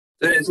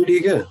Sir ऐसे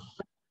ठीक है?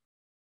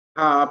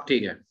 हाँ आप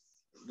ठीक है,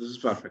 दिस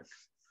इज परफेक्ट।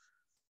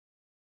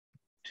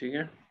 ठीक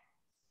है,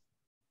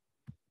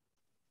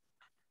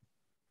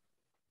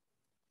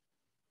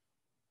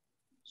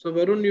 so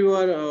Varun, you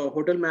are a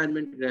hotel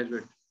management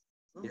graduate.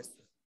 Yes.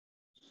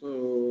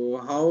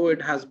 So how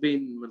it has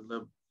been,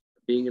 matlab,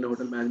 being in a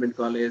hotel management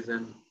college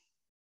and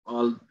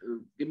all,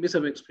 give me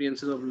some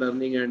experiences of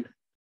learning and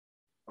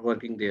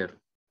working there.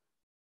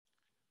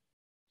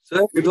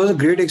 Sir, it was a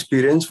great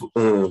experience.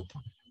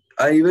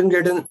 I even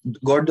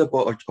got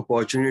the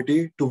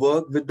opportunity to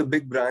work with the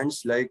big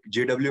brands like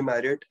JW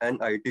Marriott and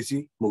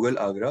ITC Mughal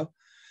Agra.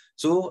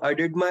 So I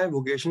did my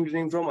vocational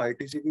training from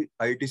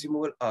ITC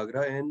Mughal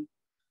Agra in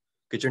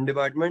kitchen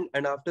department,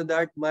 and after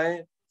that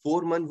my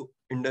 4-month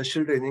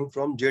industrial training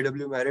from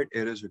JW Marriott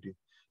Aerocity.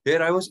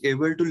 Here I was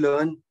able to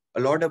learn a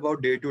lot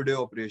about day-to-day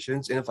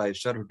operations in a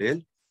 5-star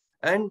hotel,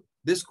 and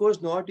this course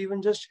not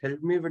even just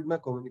helped me with my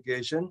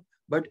communication,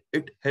 but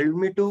it helped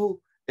me to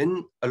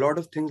in a lot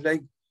of things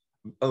like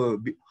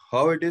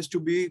how it is to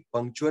be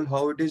punctual,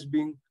 how it is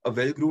being a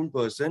well-groomed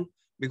person,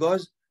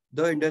 because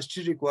the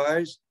industry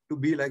requires to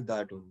be like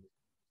that only.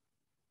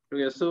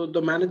 Okay, so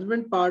the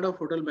management part of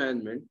hotel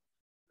management,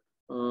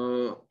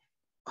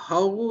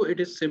 how it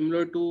is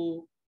similar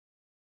to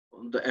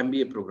the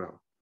MBA program?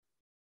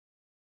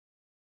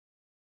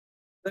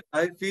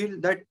 I feel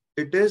that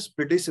it is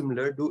pretty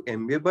similar to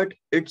MBA, but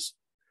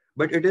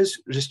it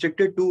is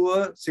restricted to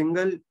a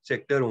single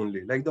sector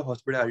only, like the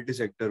hospitality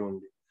sector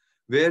only,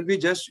 where we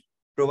just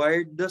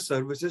provide the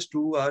services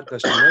to our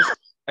customers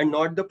and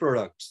not the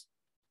products.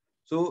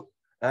 So,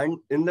 and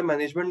in the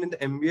management in the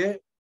MBA,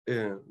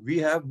 we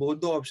have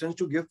both the options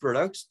to give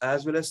products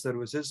as well as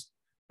services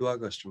to our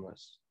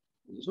customers.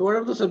 So what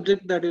are the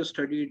subjects that you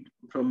studied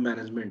from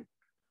management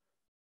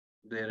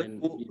there in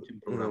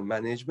program?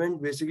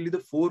 Management, basically the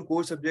 4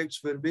 core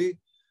subjects will be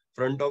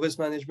front office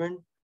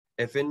management,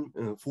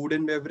 food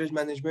and beverage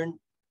management,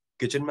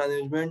 kitchen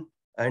management,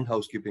 and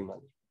housekeeping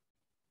management.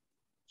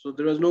 So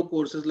there was no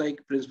courses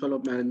like principle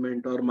of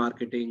management or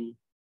marketing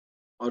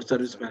or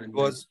service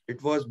management.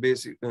 It was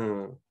basic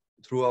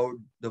throughout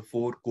the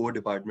 4 core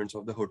departments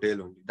of the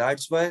hotel only.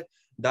 That's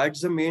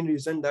the main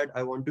reason that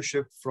I want to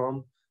shift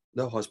from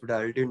the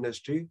hospitality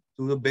industry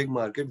to the big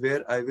market,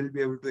 where I will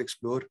be able to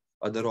explore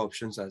other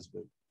options as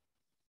well.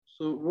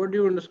 So what do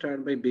you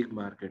understand by big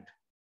market?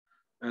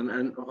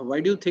 And why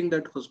do you think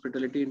that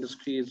hospitality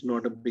industry is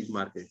not a big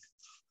market?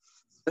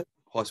 The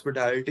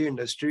hospitality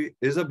industry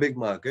is a big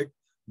market,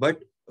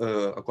 but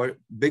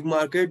big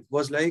market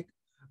was like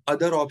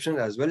other options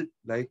as well,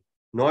 like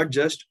not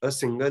just a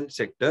single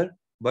sector,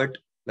 but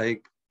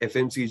like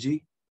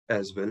FMCG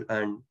as well,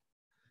 and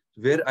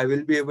where I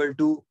will be able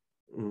to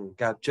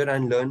capture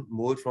and learn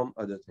more from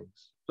other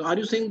things. So are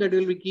you saying that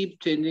you will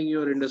keep changing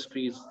your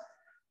industries?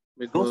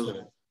 Because no,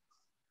 sir.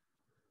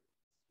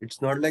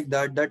 It's not like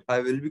that I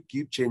will be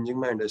keep changing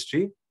my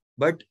industry,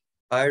 but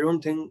I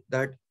don't think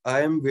that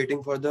I am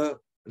waiting for the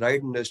right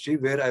industry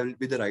where I will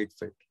be the right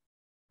fit.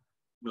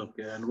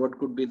 Okay, and what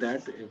could be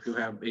that, if you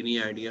have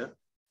any idea?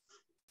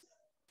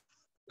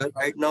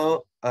 Right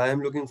now, I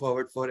am looking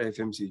forward for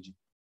FMCG.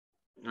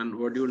 And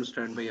what do you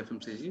understand by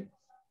FMCG?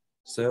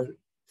 Sir,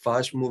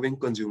 fast-moving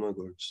consumer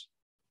goods.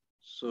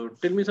 So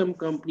tell me some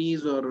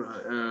companies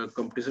or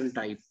competition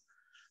type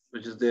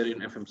which is there in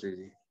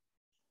FMCG.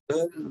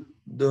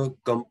 The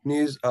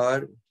companies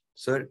are,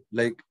 sir,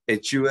 like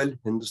HUL,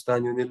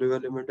 Hindustan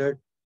Unilever Limited,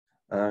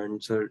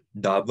 and sir,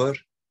 Dabur,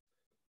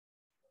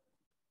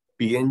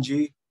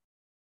 PNG,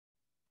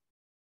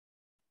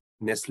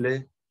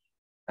 Nestle,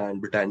 and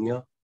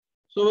Britannia.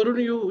 So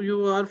Varun,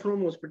 you are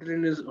from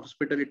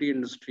hospitality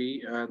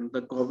industry, and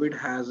the COVID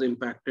has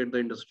impacted the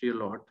industry a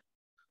lot.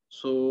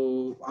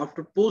 So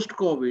after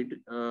post-COVID,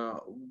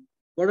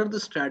 what are the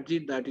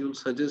strategies that you will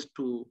suggest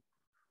to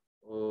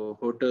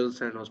hotels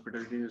and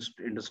hospitality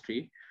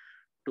industry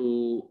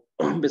to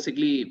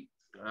basically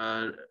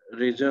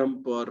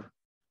rejump or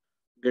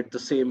get the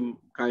same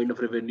kind of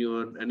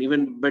revenue and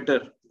even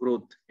better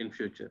growth in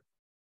future?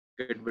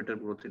 Get better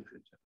growth in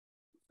future.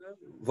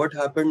 What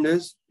happened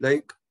is,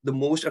 like, the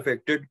most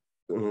affected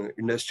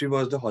industry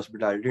was the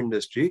hospitality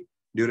industry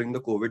during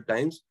the COVID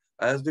times,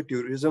 as the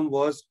tourism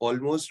was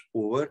almost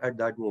over at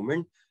that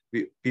moment.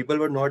 People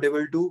were not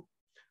able to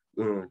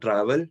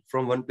travel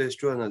from one place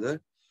to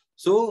another.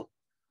 So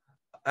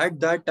at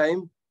that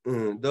time,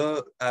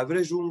 the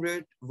average room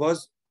rate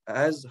was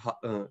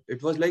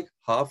it was like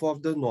half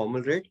of the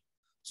normal rate.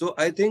 So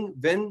I think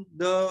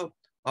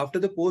after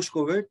the post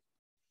COVID,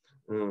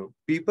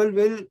 people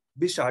will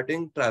be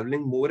starting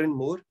traveling more and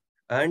more,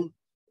 and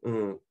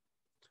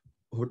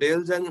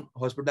hotels and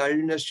hospitality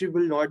industry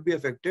will not be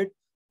affected.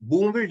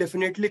 Boom will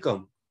definitely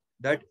come.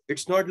 That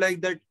it's not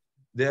like that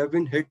they have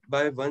been hit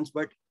by once,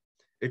 but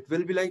it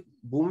will be like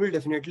boom will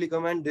definitely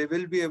come, and they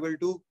will be able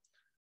to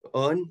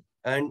earn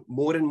and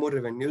more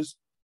revenues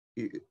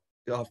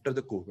after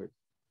the COVID.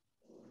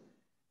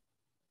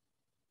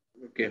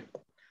 Okay.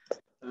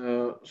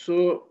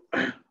 So,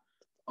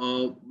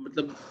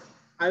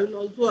 I will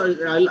also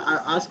I'll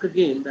ask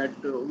again that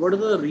what are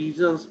the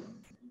reasons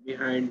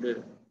behind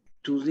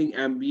choosing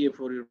MBA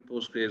for your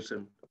post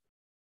graduation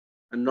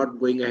and not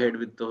going ahead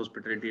with the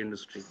hospitality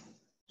industry?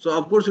 So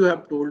of course you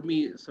have told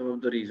me some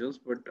of the reasons,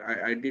 but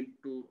I need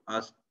to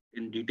ask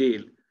in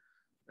detail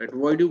that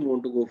why do you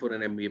want to go for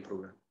an MBA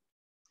program?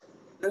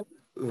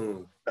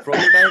 From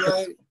the time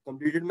I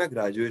completed my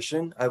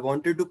graduation, I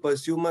wanted to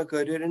pursue my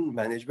career in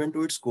management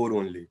to its core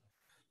only.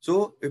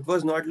 So it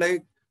was not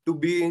like to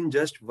be in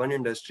just one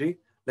industry.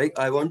 Like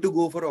I want to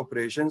go for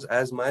operations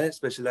as my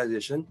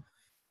specialization.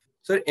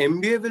 So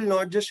MBA will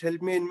not just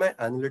help me in my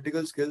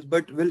analytical skills,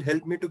 but will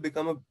help me to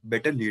become a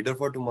better leader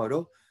for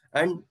tomorrow.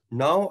 And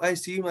now I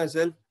see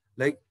myself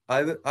like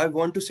I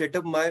want to set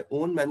up my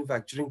own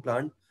manufacturing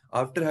plant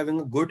after having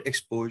a good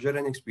exposure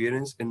and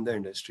experience in the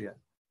industry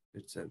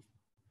itself.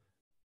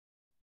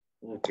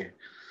 Okay.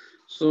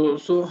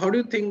 So how do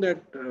you think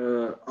that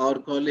our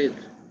college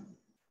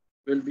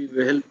will be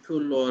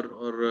helpful, or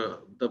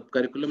the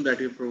curriculum that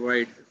you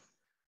provide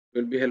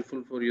will be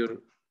helpful for your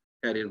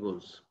career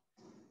goals?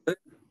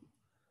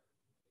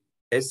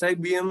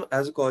 SIBM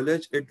as a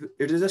college,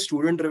 it is a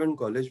student-driven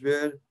college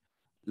where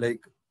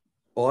like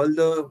all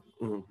the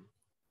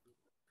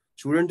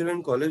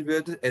student-driven college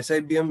where the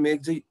SIBM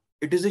makes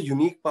it is a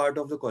unique part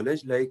of the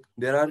college. Like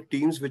there are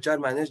teams which are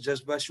managed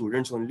just by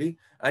students only,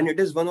 and it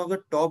is one of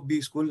the top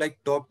B school, like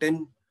top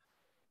 10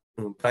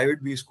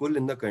 private B school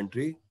in the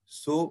country.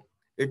 So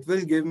it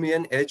will give me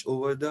an edge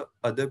over the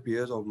other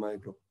peers of my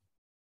group.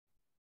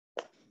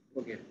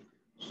 Okay.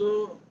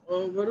 So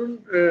Varun,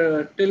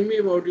 tell me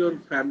about your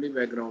family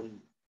background.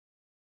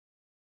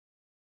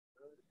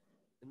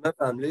 In my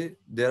family,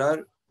 there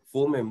are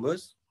 4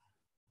 members.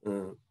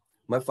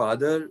 My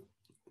father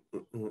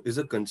is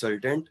a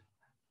consultant,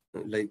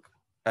 like,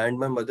 and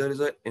my mother is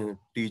a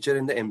teacher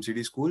in the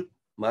MCD school.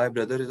 My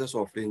brother is a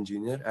software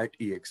engineer at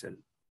EXL.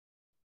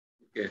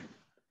 Okay.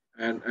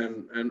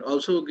 And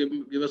also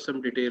give us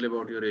some detail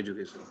about your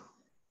education.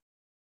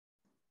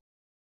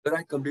 But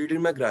I completed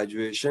my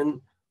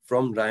graduation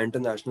from Ryan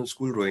International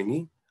School,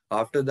 Rohini.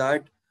 After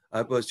that,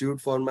 I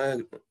pursued for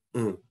my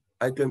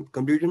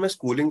completed my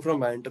schooling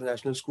from Ryan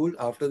International School.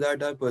 After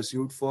that, I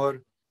pursued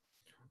for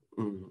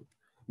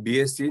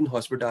BSc in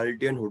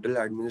Hospitality and Hotel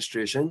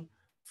Administration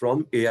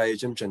from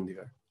AIHM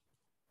Chandigarh.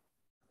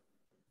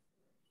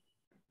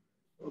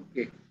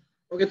 Okay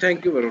okay,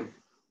 thank you Varun.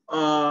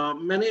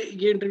 मैंने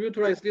ये interview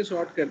थोड़ा इसलिए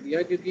short कर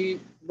दिया क्योंकि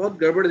बहुत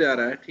गड़बड़ जा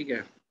रहा है, ठीक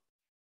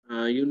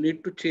है। You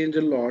need to change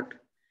a lot.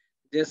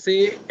 जैसे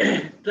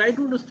try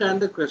to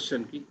understand the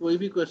question कि कोई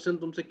भी क्वेश्चन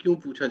तुमसे क्यों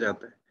पूछा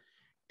जाता है,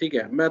 ठीक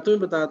है। मैं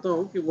तुम्हें बताता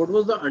हूँ कि what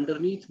was the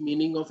underneath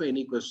meaning of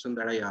any question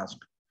that I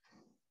asked.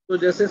 तो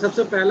जैसे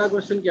सबसे पहला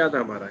क्वेश्चन क्या था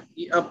हमारा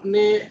कि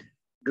अपने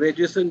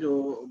ग्रेजुएशन जो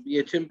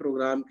BHM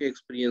प्रोग्राम के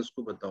एक्सपीरियंस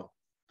को बताओ,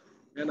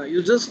 है ना।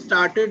 You just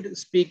started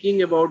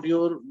speaking about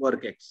your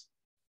work ex,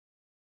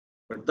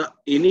 but the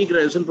any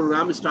graduation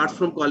programme starts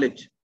from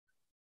college.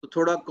 तो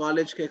थोड़ा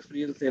कॉलेज का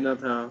एक्सपीरियंस देना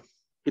था,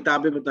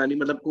 किताबें बतानी,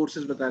 मतलब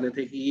कोर्सेज बताने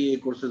थे कि ये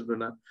कोर्सेज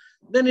बना।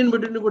 Then in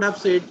between you could have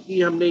said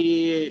कि हमने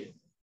ये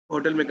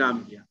होटल में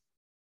काम किया।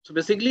 So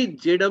basically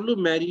JW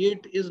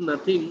Marriott is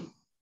nothing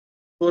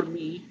for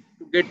me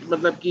to get,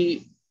 मतलब कि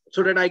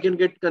so that I can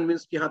get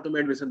convince कि हाँ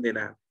तुम्हें एडमिशन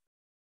देना है।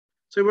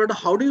 So but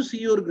how do you see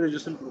your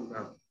graduation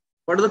programme,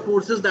 what are the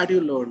courses that you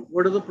learn,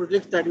 what are the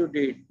projects that you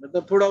did,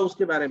 मतलब थोड़ा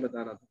उसके बारे में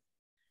बताना था,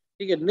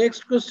 ठीक है।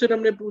 नेक्स्ट क्वेश्चन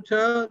हमने पूछा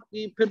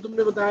कि फिर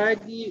तुमने बताया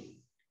कि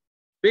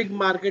बिग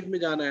मार्केट में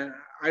जाना है।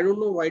 I don't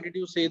know why did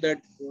you say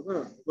that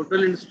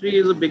hotel industry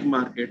is a big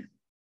market.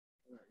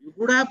 You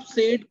could have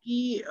said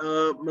कि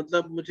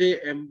मतलब मुझे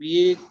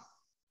MBA,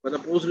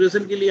 मतलब पोस्ट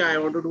ग्रेजुएशन के लिए I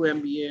want to do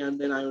MBA and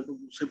then I want to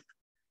shift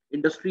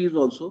industries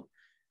also.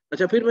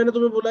 अच्छा, फिर मैंने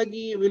तुम्हें बोला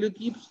कि will you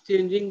keep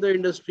changing the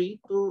industry,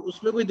 तो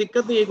उसमें कोई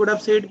दिक्कत नहीं है। कुड हैव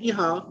सेड कि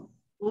हाँ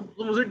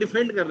तुम मुझे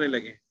डिफेंड करने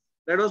लगे,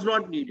 that was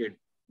not needed.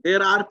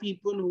 There are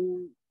people who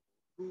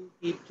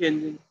keep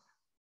changing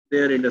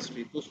their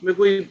industry, तो उसमें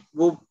कोई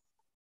वो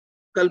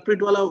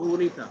कल्प्रिट वाला वो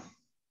नहीं था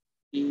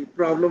कि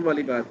प्रॉब्लम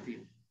वाली बात थी।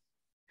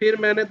 फिर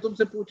मैंने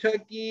तुमसे पूछा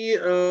कि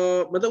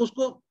मतलब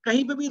उसको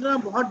कहीं पे भी इतना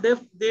बहुत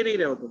डेप्थ दे नहीं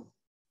रहे हो तुम,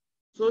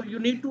 so you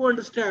need to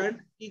understand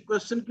कि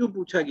क्वेश्चन क्यों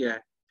पूछा गया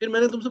है। फिर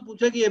मैंने तुमसे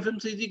पूछा कि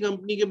FMCG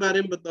कंपनी के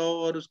बारे में बताओ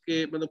और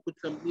उसके मतलब कुछ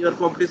कंपनी और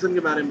कंपटीशन के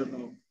बारे में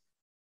बताओ।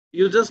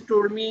 You just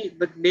told me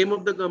the name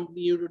of the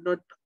company, you did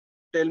not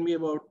tell me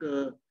about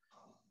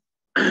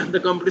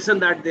the competition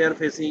that they are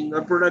facing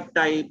और प्रोडक्ट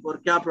टाइप और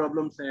क्या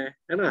प्रॉब्लम्स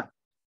है ना,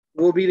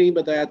 वो भी नहीं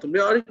बताया तुमने।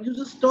 और यू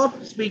जस्ट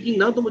स्टॉप स्पीकिंग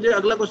ना, तो मुझे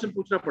अगला क्वेश्चन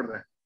पूछना पड़ रहा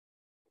है।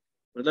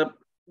 मतलब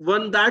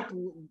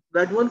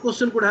that one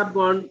question could have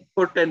gone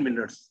for 10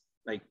 minutes,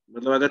 like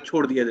मतलब अगर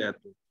छोड़ दिया जाए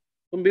तो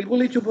तुम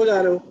बिल्कुल ही चुप हो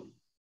जा रहे हो।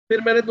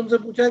 फिर मैंने तुमसे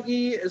पूछा कि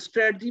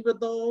स्ट्रेटजी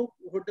बताओ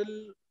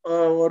होटल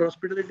और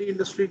हॉस्पिटलिटी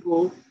इंडस्ट्री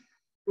को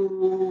to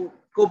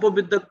cope up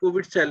with the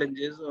Covid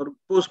challenges और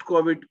पोस्ट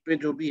कोविड पे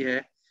जो भी है,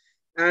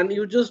 and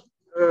you just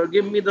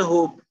give me the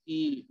hope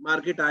कि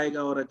मार्केट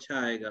आएगा और अच्छा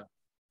आएगा।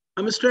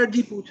 हम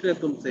स्ट्रेटजी पूछ रहे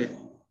हैं तुमसे,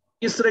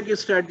 किस तरह की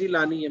स्ट्रेटजी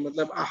लानी है,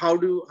 मतलब how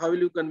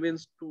will you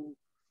convince to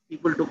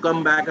people to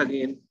come back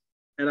again,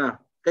 है ना।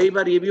 कई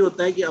बार ये भी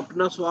होता है कि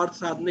अपना स्वार्थ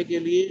साधने के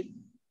लिए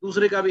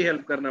दूसरे का भी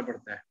हेल्प करना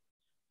पड़ता है.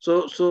 So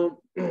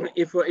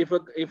if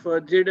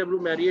a JW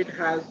Marriott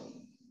has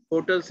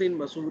hotels in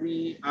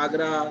Mussoorie,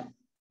 Agra,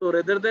 so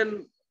rather than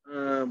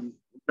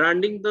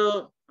branding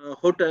the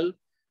hotel,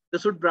 they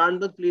should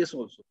brand the place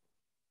also.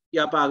 कि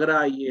आप आगरा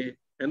आइए,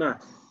 है ना.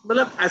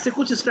 मतलब ऐसे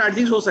कुछ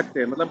स्ट्रेटजीज हो सकते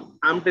हैं. मतलब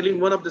I am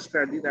telling one of the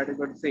strategy that is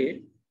what से,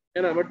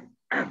 है ना. बट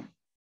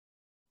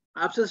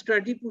आपसे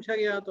स्ट्रेटजी पूछा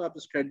गया तो आप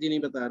स्ट्रेटजी नहीं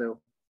बता रहे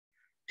हो,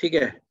 ठीक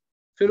है.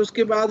 फिर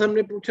उसके बाद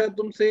हमने पूछा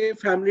तुमसे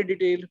family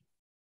detail.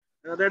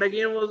 That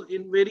again was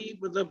in very,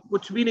 मतलब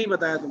कुछ भी नहीं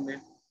बताया तुमने.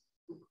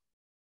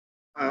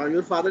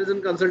 Your father is an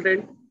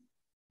consultant,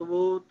 तो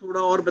वो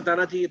थोड़ा और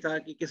बताना चाहिए था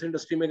कि किस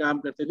इंडस्ट्री में काम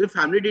करते हैं. फिर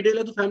फैमिली डिटेल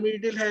है तो फैमिली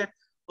डिटेल है,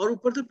 और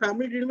ऊपर से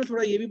फैमिली डिटेल में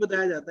थोड़ा ये भी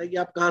बताया जाता है कि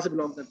आप कहाँ से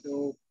बिलोंग करते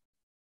हो,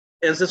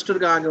 एंसेस्टर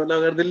कहाँ के, मतलब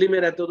अगर दिल्ली में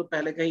रहते हो तो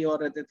पहले कहीं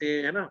और रहते थे,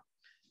 है ना.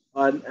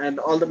 And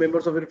all the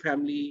members of your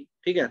family,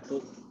 ठीक है.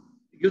 तो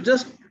यू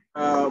जस्ट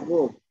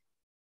वो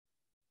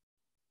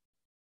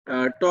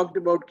टॉक्ड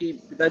अबाउट कि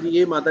पिताजी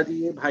ये, माता जी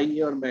ये, भाई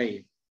ये और मैं ये,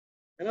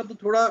 है ना. तो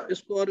थोड़ा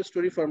इसको और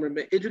स्टोरी फॉर्मेट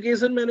में.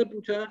 एजुकेशन मैंने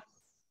पूछा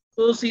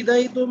तो सीधा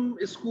ही तुम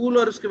स्कूल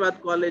और उसके बाद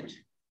कॉलेज.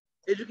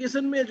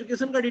 एजुकेशन में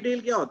एजुकेशन का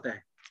डिटेल क्या होता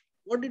है,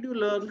 what did you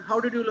learn, how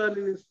did you learn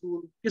in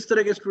school, किस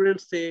तरह के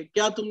स्टूडेंट्स थे,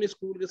 क्या तुमने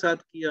स्कूल के साथ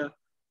किया.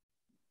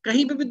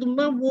 कहीं पे भी तुम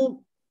ना वो,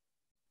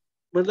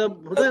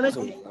 मतलब होता है ना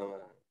कि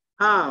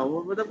हाँ,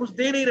 वो मतलब कुछ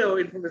दे नहीं रहे हो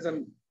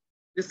इन्फॉर्मेशन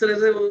जिस तरह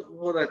से वो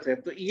होना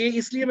चाहिए. तो ये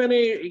इसलिए मैंने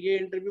ये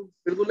इंटरव्यू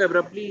बिल्कुल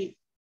एब्रप्टली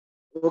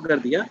वो कर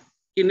दिया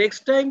कि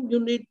next time you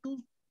need to,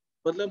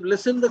 मतलब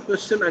listen the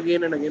question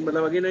again and again,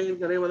 मतलब अगेन अगेन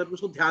करें, मतलब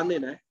उसको ध्यान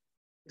देना है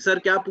कि सर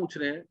क्या पूछ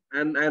रहे हैं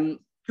एंड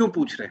क्यों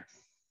पूछ रहे हैं.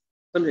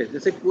 समझे.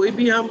 जैसे कोई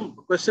भी हम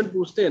क्वेश्चन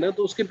पूछते हैं ना,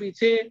 तो उसके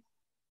पीछे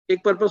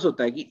एक पर्पस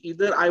होता है कि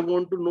इधर I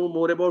want to know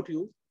more about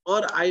you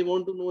और I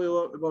want to know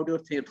about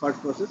your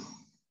thought process.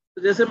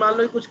 तो जैसे मान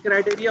लो कुछ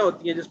क्राइटेरिया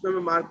होती है जिसमें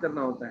हमें मार्क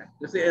करना होता है,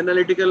 जैसे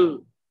एनालिटिकल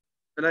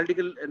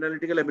एनालिटिकल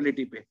एनालिटिकल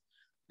एबिलिटी पे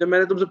जब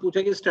मैंने तुमसे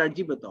पूछा कि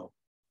स्ट्रैटेजी बताओ,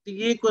 तो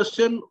ये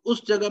क्वेश्चन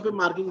उस जगह पे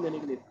मार्किंग देने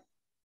के लिए था,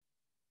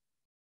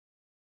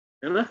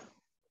 है ना.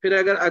 फिर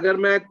अगर अगर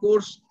मैं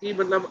कोर्स की,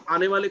 मतलब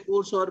आने वाले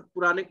कोर्स और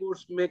पुराने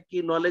कोर्स में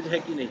की नॉलेज है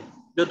कि नहीं,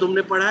 जो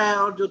तुमने पढ़ा है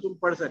और जो तुम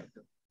पढ़ सकते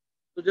हो.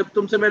 तो जब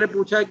तुमसे मैंने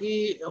पूछा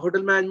कि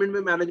होटल मैनेजमेंट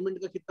में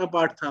मैनेजमेंट का कितना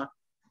पार्ट था,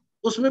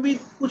 उसमें भी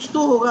कुछ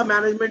तो होगा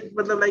मैनेजमेंट,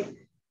 मतलब लाइक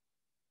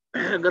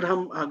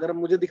अगर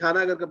मुझे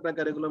दिखाना अगर अपना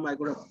curriculum, I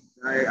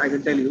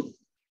can tell you.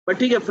 But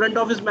ठीक है, फ्रंट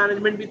ऑफिस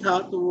मैनेजमेंट भी था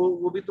तो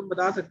वो भी तुम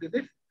बता सकते थे,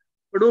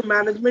 बट वो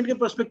मैनेजमेंट के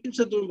पर्सपेक्टिव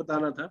से तुम्हें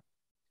बताना था,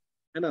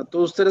 है ना.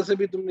 तो उस तरह से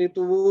भी तुमने,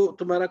 तो वो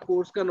तुम्हारा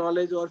कोर्स का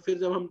नॉलेज. और फिर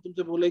जब हम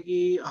तुमसे बोले कि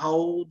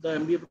how the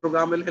MBA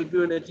programme will help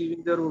you in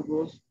achieving your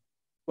goals,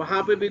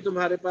 वहां पे भी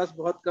तुम्हारे पास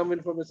बहुत कम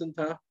इन्फॉर्मेशन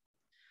था.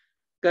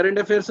 करंट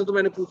अफेयर से तो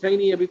मैंने पूछा ही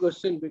नहीं अभी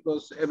क्वेश्चन,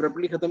 बिकॉज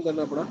एब्रप्टली खत्म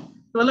करना पड़ा.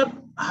 तो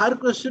मतलब हर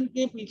क्वेश्चन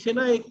के पीछे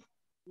ना एक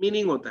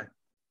मीनिंग होता है,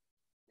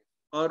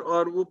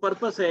 और वो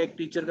पर्पस है एक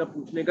टीचर का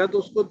पूछने का. तो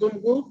उसको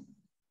तुमको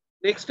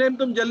नेक्स्ट टाइम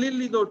तुम जल्दी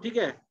ली दो, ठीक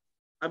है.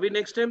 अभी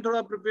नेक्स्ट टाइम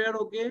थोड़ा प्रिपेयर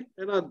होके,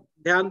 है ना,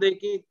 ध्यान दे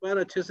के एक बार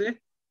अच्छे से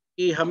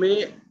कि हमें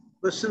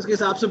क्वेश्चंस के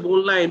हिसाब से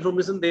बोलना है,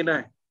 इन्फॉर्मेशन देना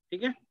है,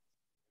 ठीक है.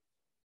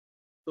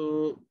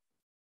 तो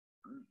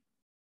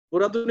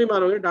बुरा तो नहीं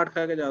मानोगे डांट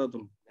खा के ज्यादा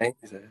तुम.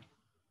 नहीं सर,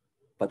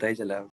 पता ही चला.